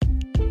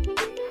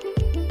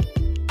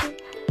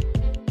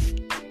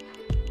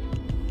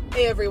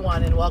Hey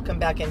everyone, and welcome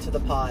back into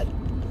the pod.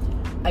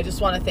 I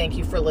just want to thank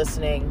you for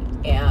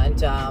listening,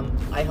 and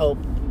I hope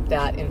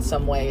that in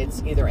some way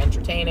it's either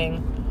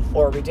entertaining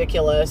or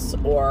ridiculous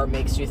or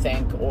makes you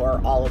think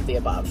or all of the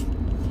above.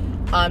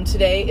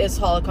 Today is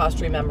Holocaust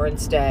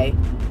Remembrance Day,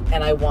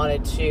 and I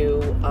wanted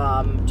to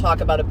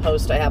talk about a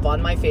post I have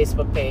on my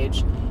Facebook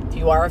page. If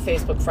you are a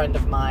Facebook friend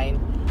of mine,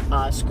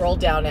 scroll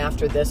down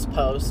after this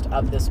post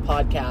of this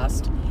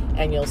podcast,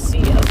 and you'll see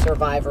a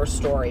survivor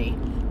story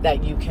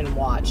that you can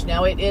watch.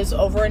 Now, it is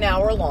over an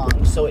hour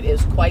long, so it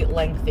is quite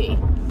lengthy,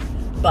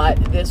 but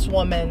this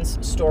woman's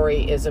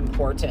story is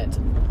important.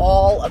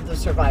 All of the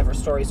survivor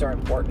stories are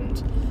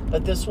important,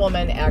 but this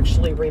woman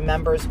actually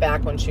remembers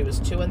back when she was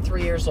 2 and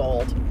 3 years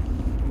old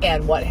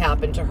and what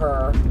happened to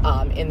her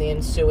in the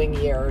ensuing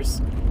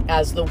years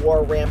as the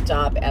war ramped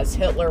up, as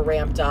Hitler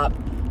ramped up,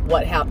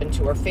 what happened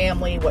to her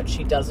family, what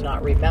she does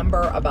not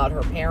remember about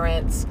her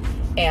parents,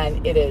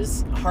 and it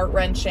is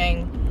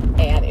heart-wrenching,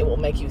 and it will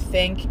make you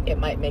think. It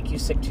might make you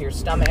sick to your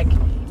stomach.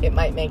 It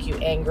might make you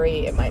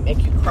angry. It might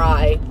make you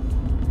cry.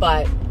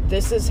 But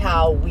this is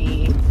how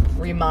we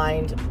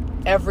remind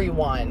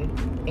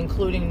everyone,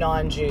 including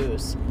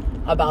non-Jews,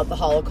 about the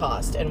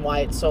Holocaust and why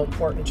it's so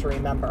important to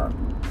remember.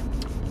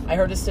 I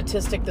heard a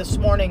statistic this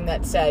morning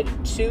that said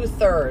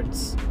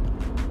 2/3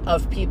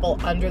 of people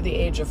under the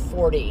age of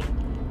 40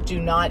 do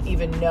not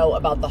even know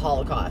about the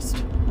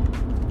Holocaust.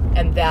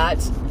 And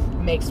that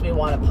makes me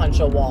want to punch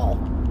a wall.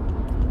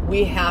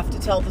 We have to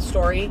tell the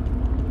story.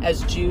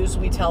 As Jews,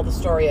 we tell the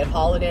story at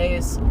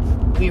holidays.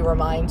 We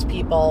remind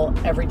people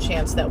every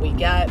chance that we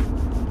get.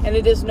 And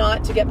it is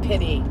not to get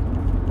pity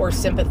or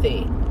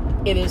sympathy.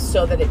 It is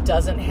so that it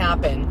doesn't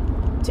happen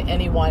to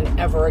anyone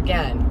ever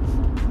again.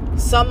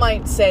 Some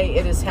might say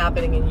it is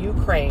happening in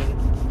Ukraine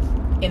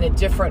in a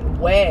different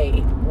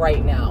way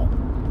right now.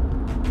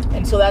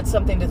 And so that's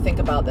something to think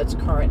about. That's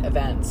current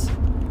events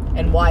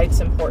and why it's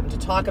important to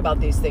talk about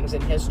these things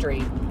in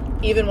history,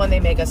 even when they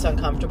make us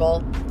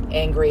uncomfortable,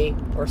 angry,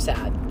 or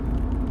sad.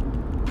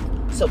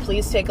 So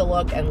please take a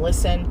look and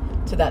listen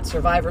to that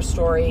survivor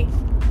story.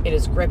 It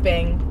is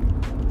gripping,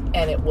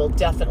 and it will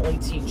definitely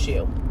teach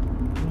you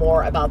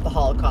more about the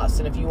Holocaust.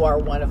 And if you are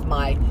one of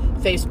my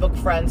Facebook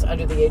friends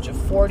under the age of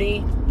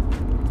 40,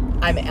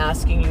 I'm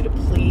asking you to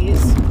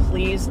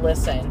please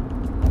listen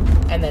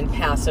and then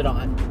pass it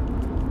on.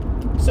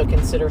 So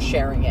consider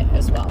sharing it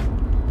as well.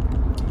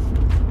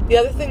 The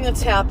other thing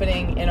that's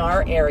happening in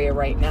our area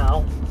right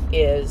now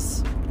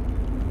is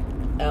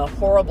a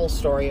horrible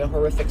story, a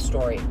horrific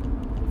story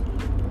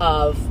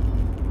of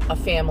a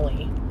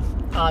family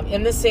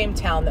in the same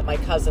town that my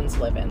cousins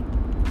live in.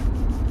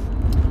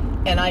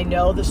 And I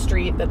know the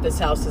street that this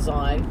house is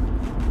on.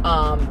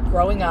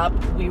 Growing up,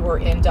 we were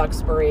in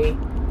Duxbury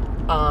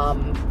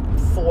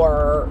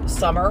for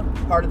summer,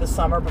 part of the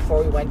summer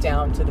before we went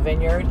down to the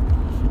vineyard.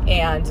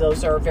 And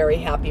those are very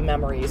happy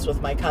memories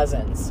with my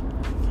cousins.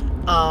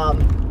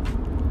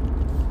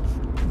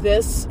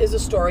 This is a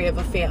story of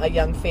a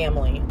young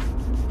family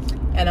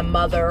and a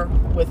mother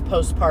with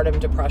postpartum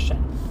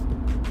depression.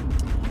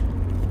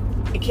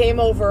 It came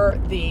over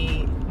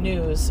the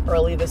news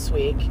early this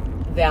week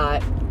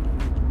that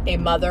a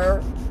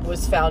mother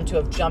was found to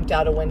have jumped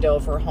out a window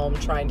of her home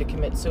trying to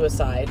commit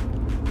suicide.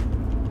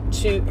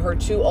 Her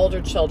 2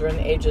 older children,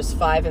 ages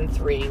 5 and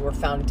 3, were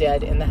found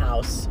dead in the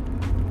house.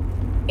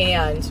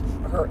 And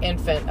her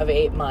infant of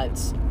 8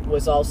 months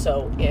was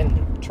also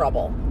in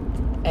trouble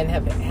and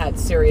have had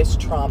serious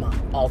trauma,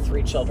 all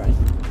 3 children.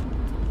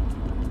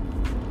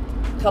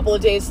 A couple of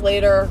days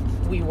later,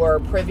 we were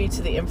privy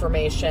to the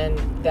information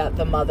that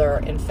the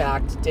mother, in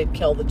fact, did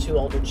kill the 2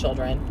 older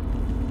children,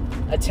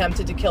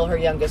 attempted to kill her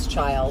youngest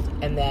child,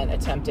 and then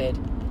attempted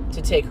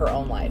to take her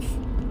own life.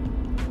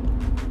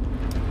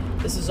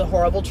 This is a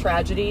horrible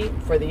tragedy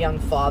for the young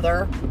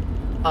father.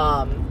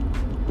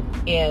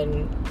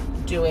 In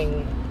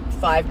doing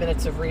 5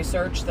 minutes of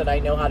research that I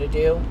know how to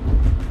do,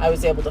 I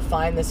was able to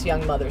find this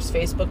young mother's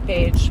Facebook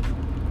page.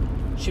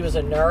 She was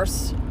a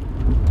nurse,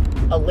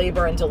 a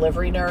labor and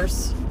delivery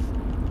nurse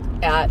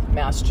at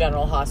Mass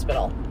General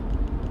Hospital.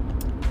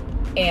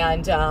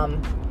 And,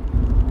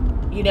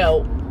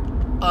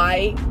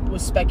 I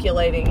was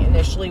speculating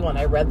initially when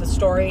I read the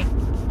story,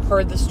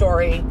 heard the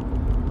story,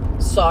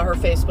 saw her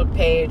Facebook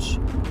page,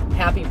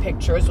 happy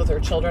pictures with her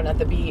children at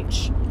the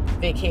beach,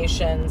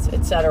 vacations,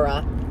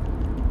 etc.,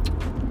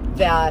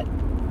 that,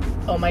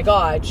 oh my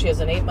God, she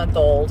has an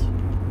 8-month-old.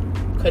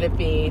 Could it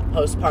be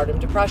postpartum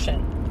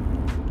depression?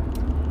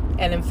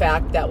 And in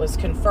fact, that was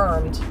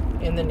confirmed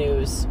in the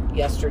news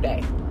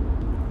yesterday,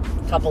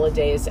 a couple of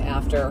days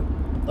after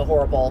the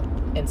horrible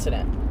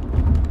incident.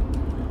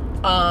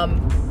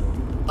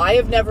 I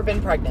have never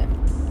been pregnant,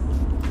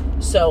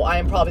 so I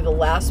am probably the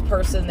last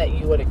person that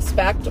you would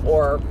expect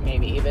or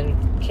maybe even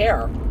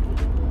care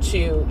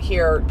to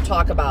hear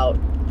talk about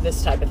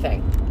this type of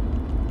thing.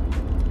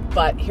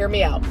 But hear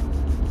me out.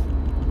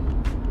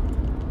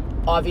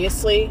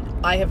 Obviously,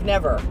 I have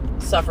never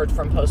suffered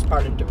from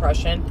postpartum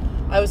depression.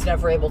 I was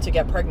never able to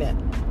get pregnant.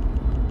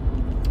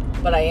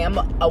 But I am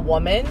a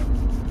woman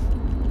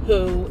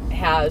who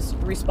has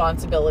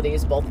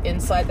responsibilities both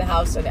inside the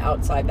house and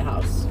outside the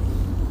house.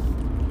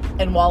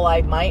 And while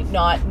I might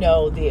not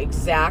know the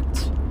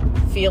exact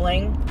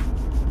feeling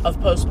of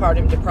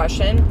postpartum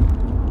depression,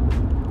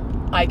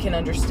 I can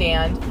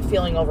understand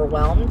feeling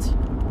overwhelmed,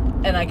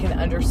 and I can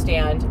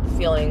understand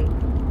feeling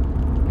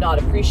not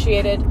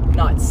appreciated,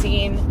 not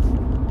seen,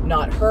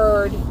 not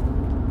heard,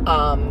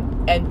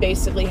 and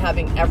basically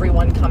having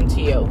everyone come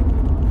to you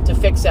to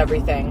fix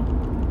everything,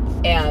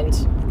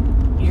 and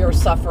you're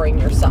suffering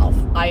yourself.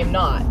 I am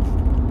not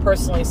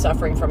personally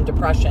suffering from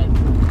depression,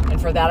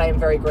 and for that I am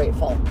very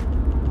grateful.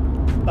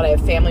 But I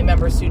have family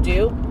members who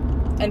do,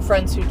 and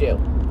friends who do.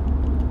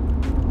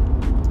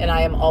 And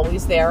I am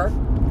always there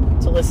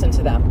to listen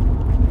to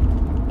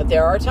them. But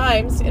there are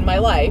times in my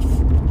life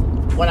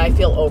when I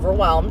feel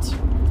overwhelmed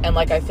and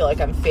like I feel like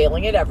I'm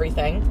failing at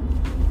everything.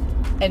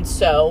 And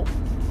so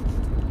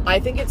I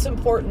think it's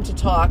important to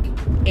talk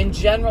in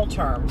general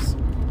terms,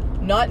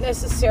 not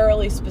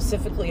necessarily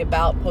specifically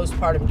about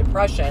postpartum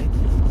depression,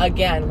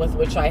 again, with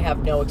which I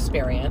have no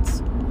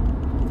experience,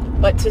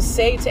 but to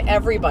say to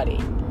everybody,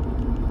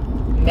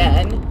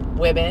 men,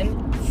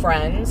 women,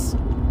 friends,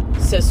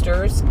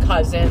 sisters,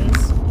 cousins,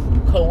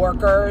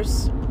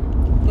 co-workers,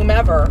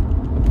 whomever,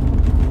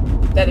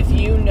 that if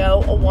you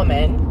know a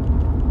woman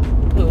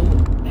who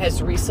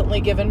has recently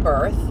given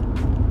birth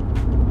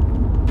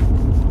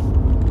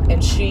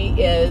and she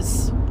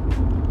is,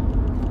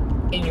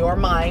 in your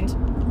mind,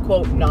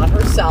 quote, not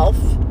herself,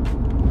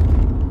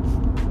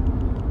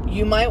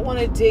 you might want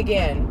to dig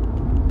in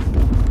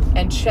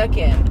and check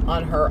in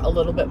on her a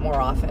little bit more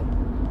often.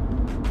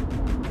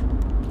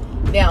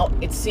 Now,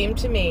 it seemed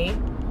to me,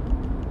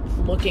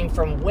 looking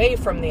from way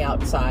from the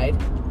outside,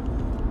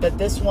 that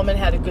this woman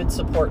had a good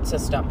support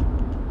system.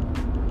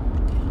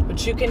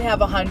 But you can have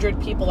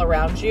 100 people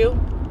around you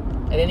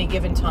at any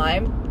given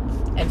time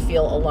and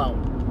feel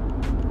alone.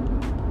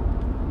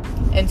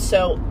 And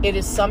so it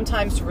is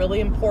sometimes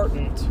really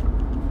important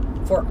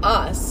for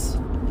us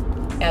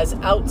as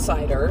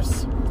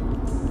outsiders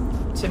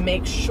to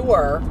make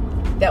sure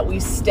that we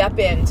step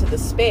into the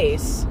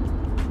space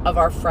of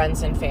our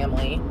friends and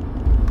family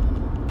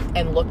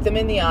and look them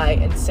in the eye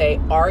and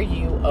say, are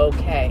you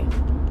okay?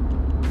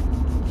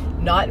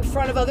 Not in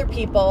front of other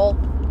people,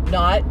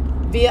 not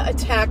via a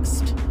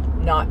text,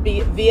 not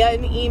via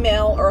an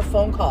email or a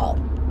phone call.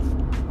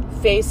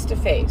 Face to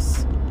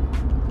face.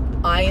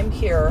 I am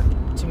here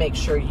to make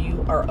sure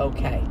you are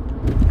okay.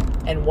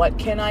 And what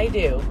can I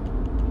do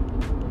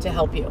to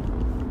help you?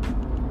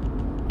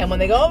 And when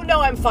they go, oh no,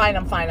 I'm fine.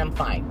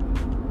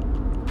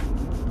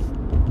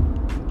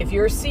 If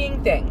you're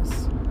seeing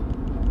things,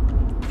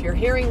 if you're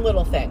hearing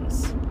little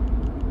things,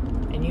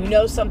 and you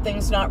know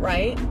something's not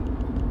right,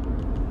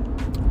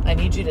 I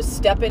need you to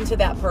step into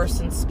that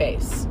person's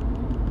space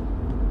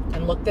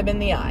and look them in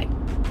the eye.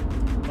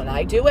 When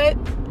I do it,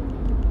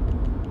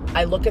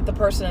 I look at the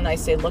person and I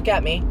say, look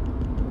at me.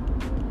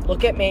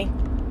 Look at me.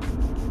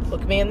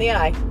 Look me in the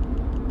eye.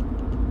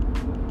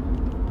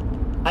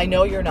 I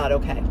know you're not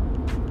okay.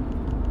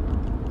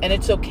 And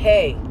it's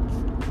okay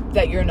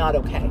that you're not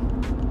okay.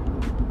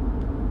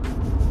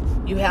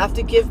 You have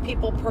to give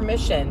people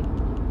permission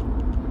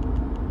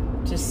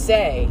to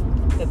say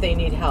that they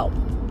need help.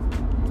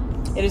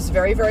 It is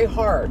very, very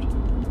hard.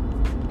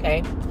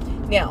 Okay?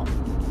 Now,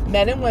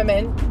 men and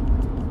women,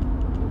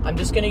 I'm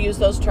just going to use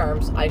those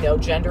terms. I know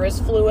gender is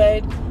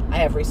fluid. I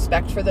have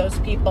respect for those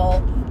people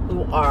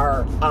who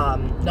are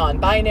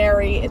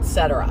non-binary,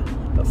 etc.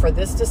 But for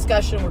this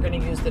discussion, we're going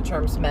to use the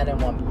terms men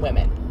and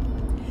women.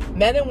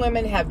 Men and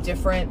women have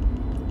different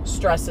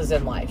stresses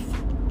in life.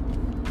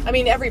 I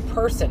mean, every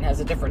person has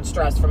a different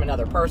stress from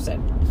another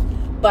person.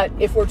 But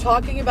if we're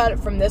talking about it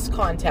from this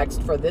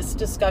context, for this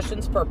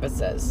discussion's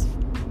purposes,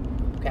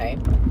 okay,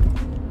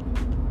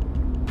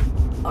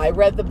 I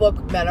read the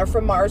book Men Are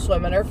From Mars,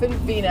 Women Are From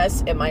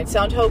Venus. It might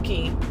sound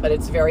hokey, but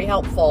it's very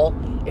helpful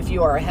if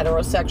you are a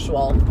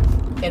heterosexual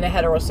in a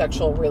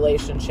heterosexual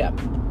relationship.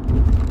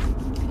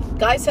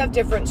 Guys have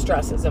different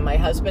stresses, and my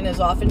husband has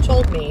often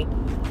told me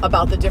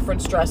about the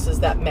different stresses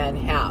that men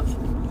have.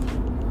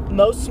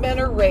 Most men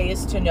are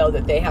raised to know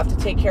that they have to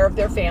take care of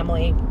their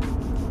family.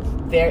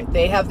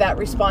 They have that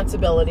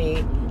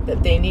responsibility,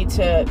 that they need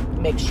to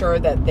make sure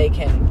that they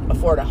can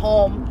afford a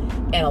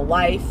home and a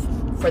life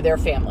for their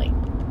family.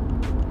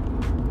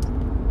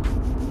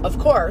 Of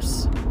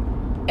course,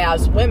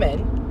 as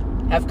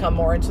women have come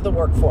more into the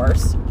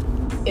workforce,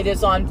 it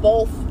is on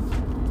both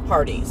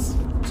parties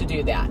to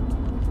do that.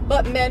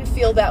 But men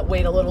feel that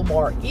weight a little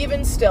more,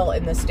 even still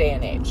in this day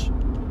and age,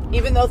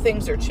 even though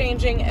things are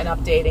changing and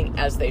updating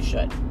as they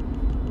should.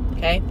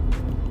 Okay?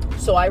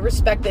 So I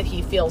respect that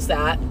he feels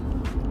that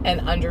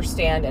and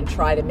understand and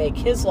try to make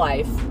his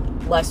life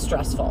less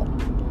stressful.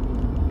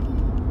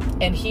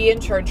 And he in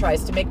turn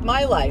tries to make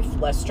my life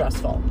less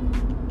stressful.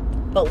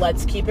 But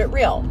let's keep it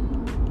real.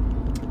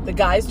 The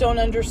guys don't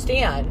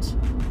understand.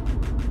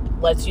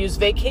 Let's use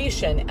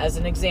vacation as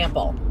an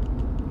example.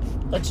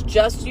 Let's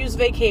just use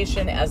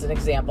vacation as an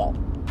example.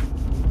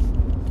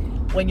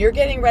 When you're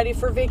getting ready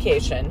for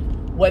vacation,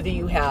 whether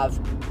you have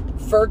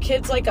fur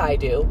kids like I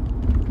do,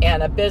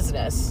 and a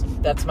business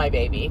that's my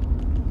baby,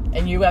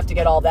 and you have to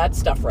get all that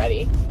stuff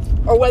ready,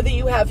 or whether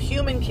you have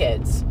human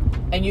kids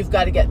and you've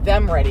got to get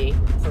them ready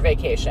for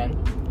vacation,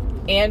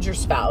 and your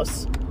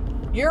spouse,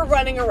 you're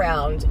running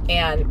around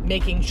and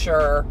making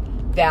sure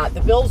that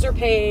the bills are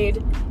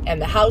paid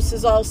and the house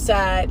is all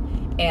set,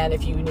 and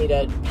if you need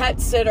a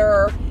pet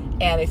sitter,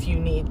 and if you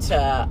need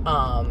to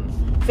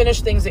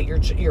finish things at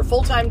your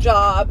full-time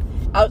job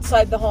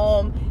outside the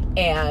home,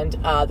 and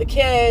the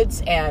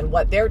kids and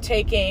what they're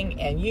taking,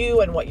 and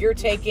you and what you're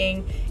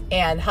taking,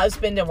 and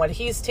husband and what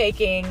he's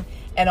taking,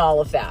 and all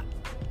of that.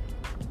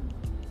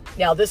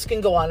 Now, this can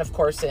go on, of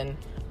course, in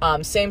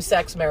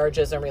same-sex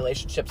marriages and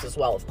relationships as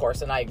well, of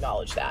course, and I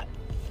acknowledge that.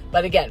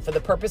 But again, for the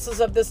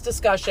purposes of this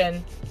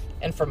discussion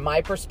and from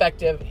my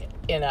perspective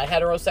in a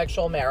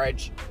heterosexual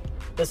marriage,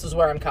 this is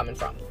where I'm coming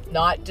from.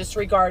 Not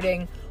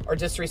disregarding or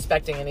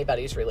disrespecting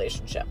anybody's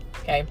relationship,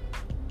 okay?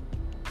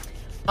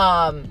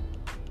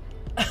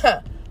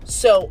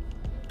 So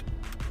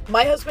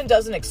my husband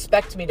doesn't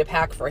expect me to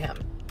pack for him,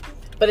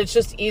 but it's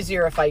just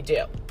easier if I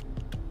do.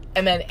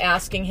 And then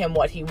asking him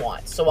what he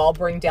wants. So I'll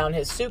bring down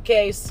his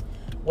suitcase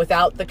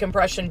without the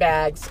compression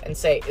bags and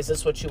say, is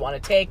this what you want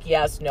to take?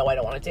 Yes. No, I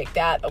don't want to take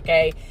that.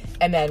 Okay.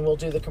 And then we'll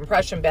do the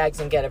compression bags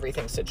and get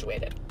everything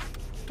situated.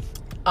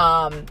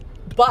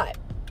 But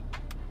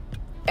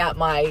at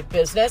my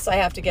business, I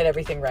have to get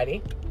everything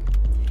ready.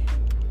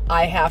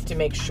 I have to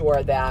make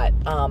sure that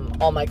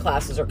all my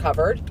classes are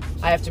covered.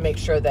 I have to make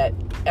sure that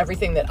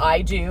everything that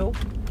I do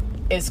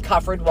is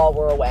covered while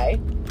we're away.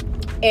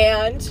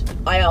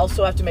 And I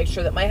also have to make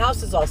sure that my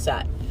house is all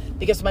set,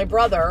 because my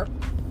brother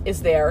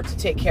is there to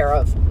take care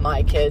of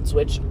my kids,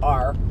 which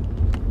are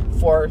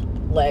 4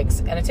 legs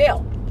and a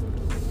tail.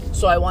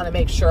 So I want to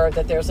make sure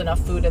that there's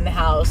enough food in the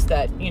house,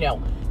 that,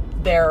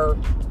 their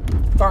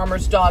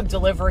farmer's dog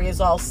delivery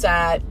is all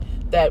set,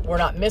 that we're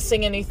not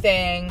missing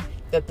anything,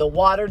 that the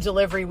water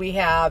delivery we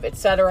have,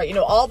 etc.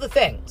 All the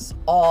things.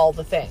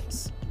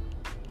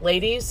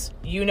 Ladies,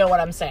 you know what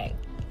I'm saying.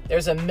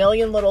 There's a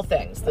million little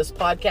things. This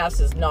podcast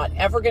is not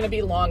ever going to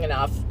be long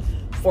enough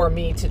for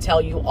me to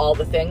tell you all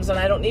the things, and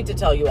I don't need to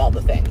tell you all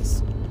the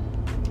things.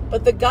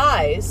 But the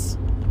guys,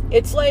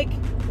 it's like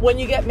when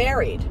you get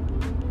married.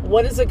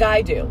 What does a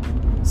guy do?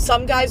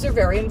 Some guys are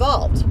very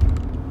involved.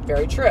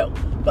 Very true.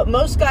 But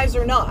most guys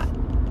are not.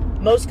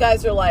 Most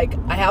guys are like,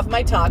 I have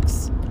my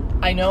tux.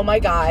 I know my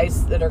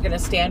guys that are going to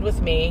stand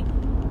with me.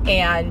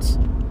 And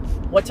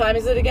what time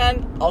is it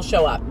again? I'll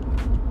show up.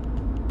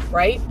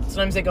 Right?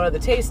 Sometimes they go to the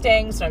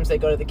tasting. Sometimes they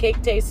go to the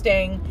cake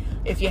tasting,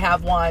 if you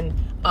have one.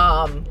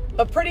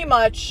 But pretty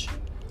much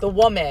the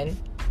woman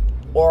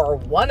or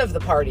one of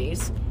the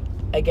parties,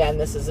 again,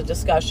 this is a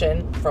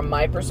discussion from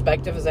my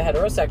perspective as a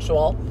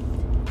heterosexual,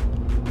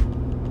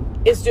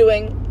 is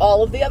doing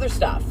all of the other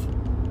stuff.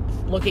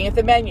 Looking at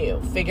the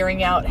menu,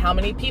 figuring out how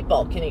many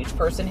people can each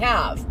person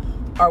have.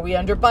 Are we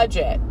under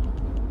budget?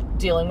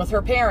 Dealing with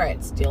her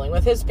parents, dealing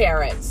with his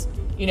parents.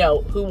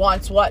 Who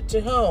wants what to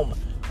whom?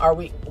 Are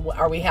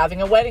we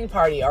having a wedding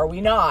party? Are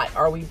we not?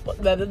 Are we,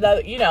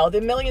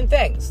 the million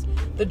things.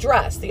 The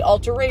dress, the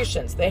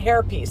alterations, the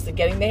hairpiece, the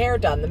getting the hair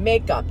done, the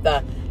makeup,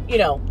 a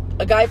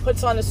guy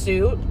puts on a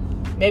suit,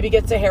 maybe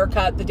gets a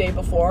haircut the day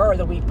before or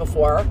the week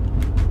before.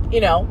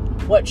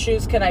 What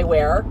shoes can I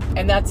wear?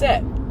 And that's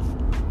it.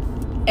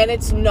 And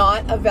it's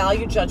not a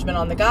value judgment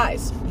on the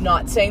guys.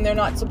 Not saying they're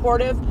not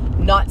supportive,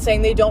 not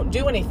saying they don't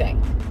do anything.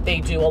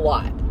 They do a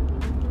lot.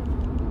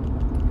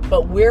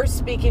 But we're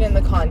speaking in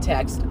the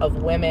context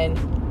of women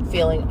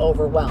feeling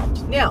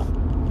overwhelmed. Now,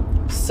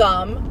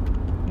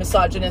 some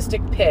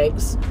misogynistic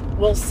pigs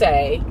will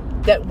say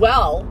that,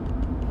 well,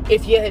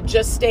 if you had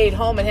just stayed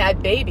home and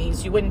had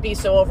babies, you wouldn't be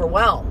so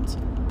overwhelmed.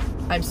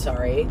 I'm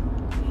sorry.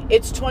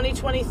 It's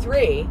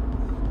 2023,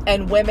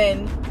 and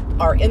women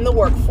are in the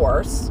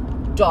workforce.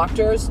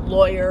 Doctors,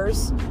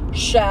 lawyers,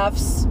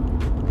 chefs,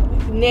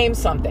 name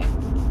something.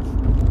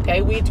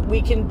 Okay,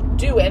 we can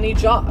do any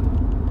job.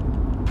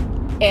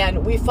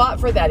 And we fought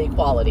for that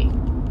equality.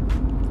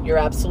 You're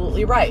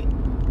absolutely right.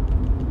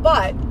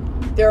 But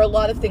there are a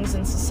lot of things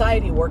in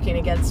society working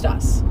against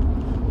us,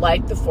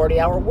 like the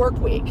 40-hour work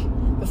week.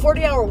 The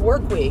 40-hour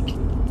work week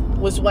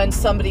was when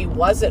somebody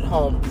was at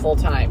home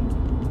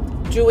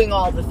full-time, doing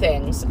all the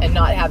things and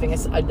not having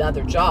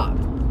another job.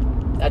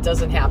 That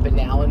doesn't happen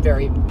now in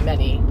very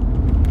many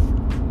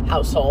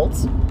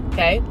households,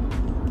 okay?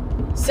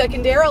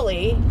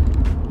 Secondarily,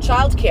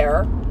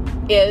 childcare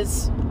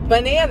is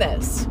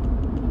bananas.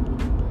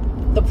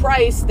 The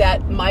price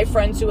that my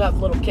friends who have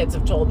little kids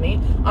have told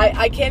me,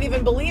 I can't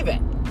even believe it.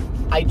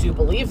 I do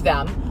believe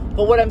them,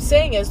 but what I'm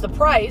saying is the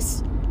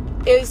price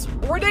is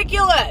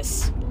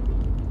ridiculous.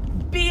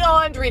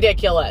 Beyond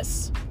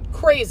ridiculous.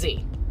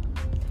 Crazy.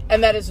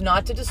 And that is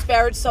not to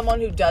disparage someone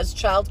who does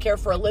childcare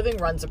for a living,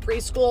 runs a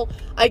preschool.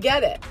 I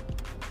get it.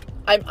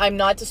 I'm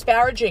not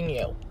disparaging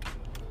you.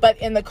 But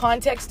in the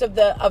context of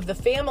the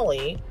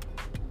family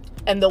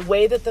and the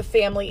way that the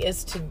family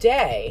is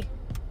today,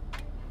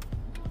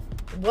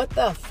 what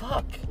the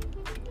fuck?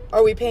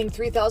 Are we paying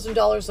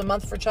 $3,000 a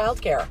month for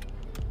childcare?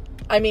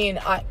 I mean,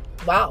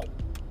 wow.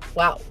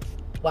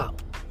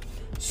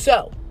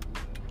 So,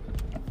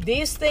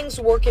 these things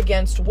work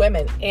against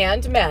women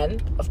and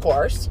men, of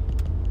course,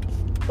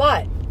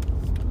 but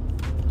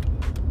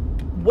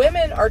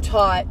women are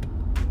taught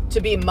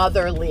to be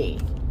motherly.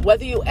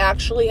 Whether you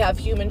actually have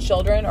human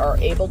children or are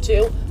able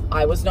to,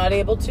 I was not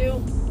able to.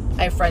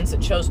 I have friends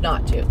that chose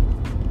not to.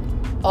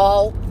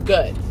 All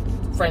good.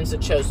 Friends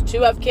that chose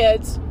to have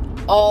kids,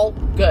 all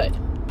good.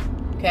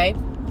 Okay?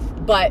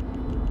 But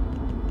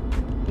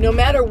no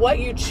matter what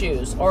you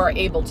choose or are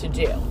able to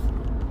do,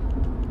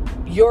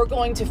 you're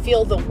going to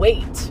feel the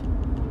weight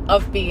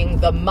of being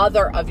the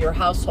mother of your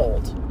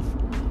household.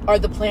 Are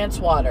the plants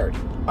watered?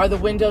 Are the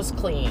windows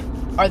clean?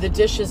 Are the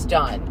dishes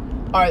done?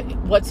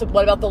 What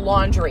about the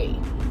laundry?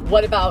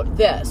 What about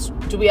this?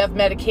 Do we have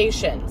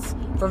medications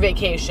for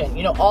vacation?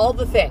 You know, all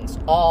the things,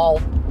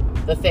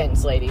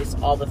 ladies,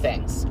 all the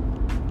things.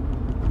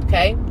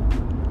 Okay?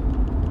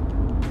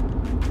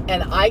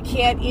 And I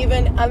can't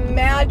even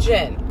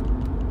imagine,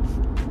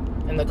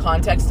 in the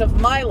context of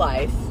my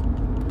life,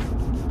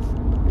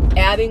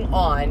 adding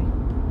on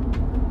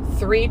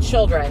 3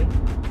 children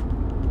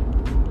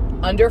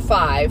under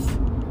 5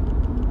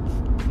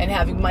 and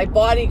having my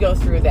body go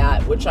through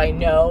that, which I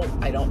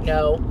don't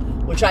know,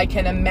 which I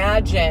can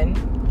imagine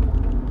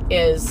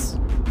is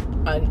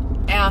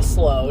an ass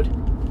load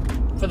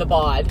for the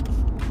bod.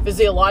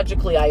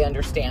 Physiologically, I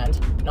understand,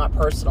 not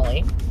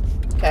personally.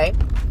 Okay?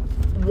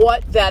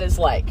 What that is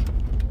like.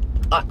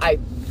 I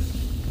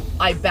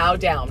bow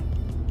down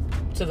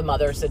to the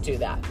mothers that do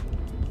that.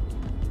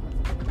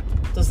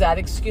 Does that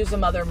excuse a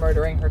mother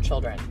murdering her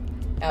children?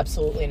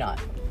 Absolutely not.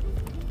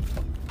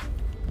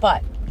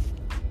 But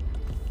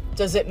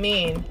does it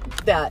mean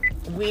that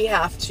we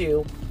have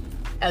to,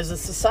 as a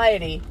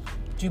society,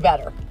 do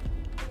better?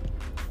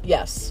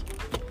 Yes.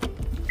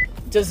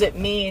 Does it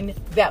mean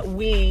that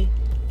we,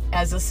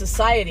 as a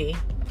society,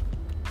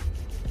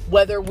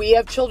 whether we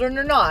have children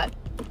or not,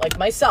 like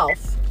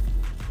myself,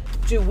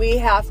 do we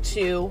have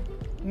to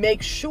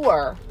make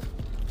sure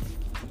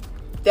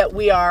that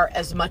we are,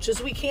 as much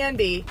as we can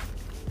be,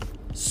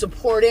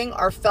 supporting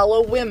our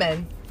fellow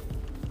women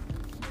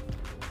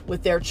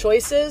with their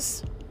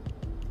choices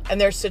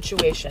and their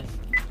situation?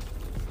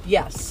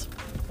 Yes.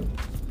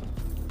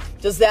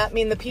 Does that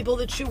mean the people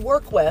that you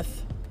work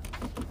with,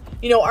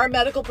 you know, our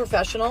medical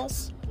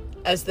professionals,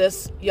 as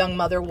this young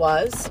mother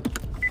was,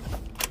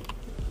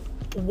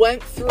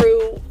 went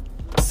through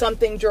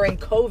something during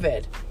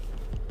COVID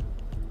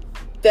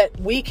that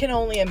we can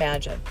only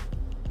imagine,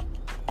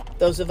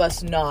 those of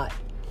us not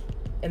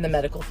in the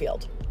medical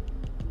field.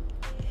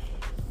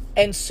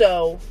 And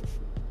so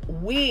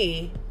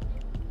we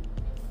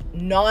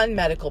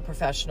non-medical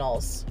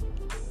professionals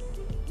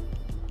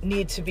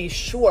need to be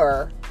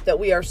sure that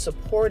we are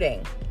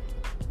supporting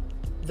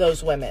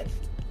those women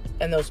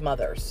and those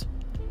mothers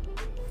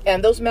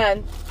and those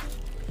men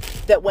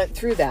that went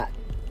through that,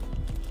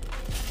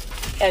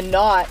 and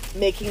not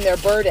making their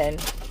burden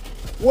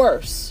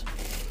worse.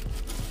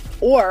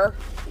 Or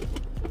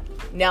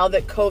now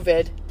that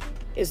COVID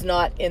is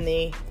not in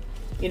the,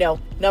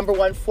 number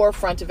one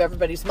forefront of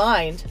everybody's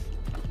mind,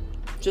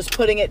 just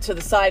putting it to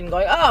the side and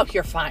going, oh,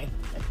 you're fine.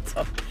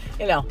 So,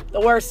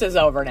 the worst is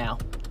over now.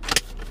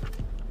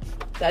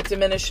 That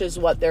diminishes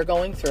what they're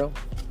going through.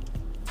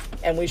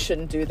 And we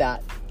shouldn't do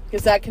that,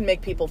 because that can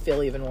make people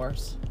feel even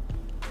worse.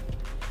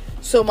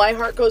 So my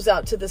heart goes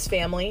out to this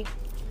family.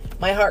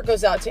 My heart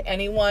goes out to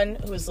anyone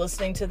who is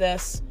listening to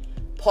this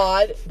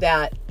pod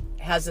that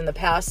has in the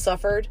past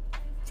suffered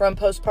from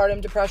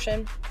postpartum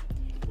depression,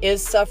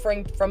 is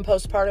suffering from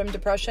postpartum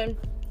depression.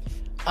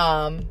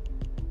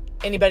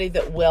 Anybody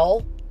that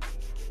will,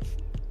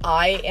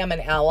 I am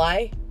an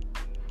ally,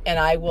 and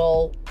I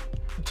will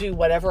do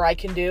whatever I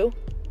can do.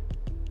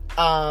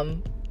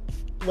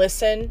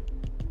 Listen,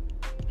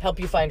 help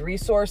you find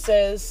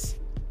resources,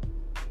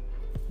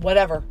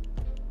 whatever,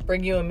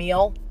 bring you a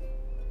meal,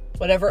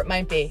 whatever it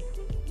might be.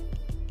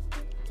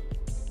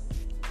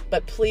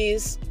 But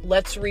please,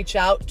 let's reach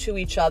out to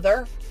each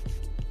other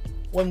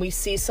when we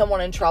see someone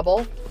in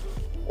trouble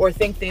or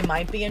think they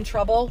might be in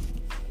trouble.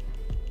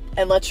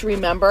 And let's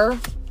remember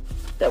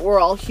that we're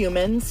all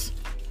humans.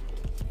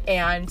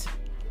 And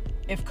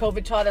if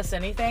COVID taught us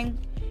anything,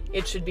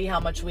 it should be how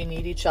much we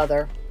need each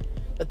other.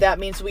 But that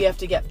means we have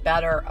to get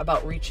better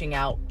about reaching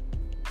out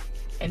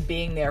and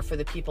being there for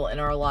the people in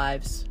our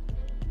lives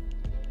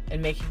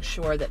and making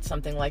sure that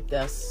something like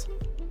this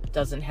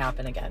doesn't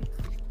happen again.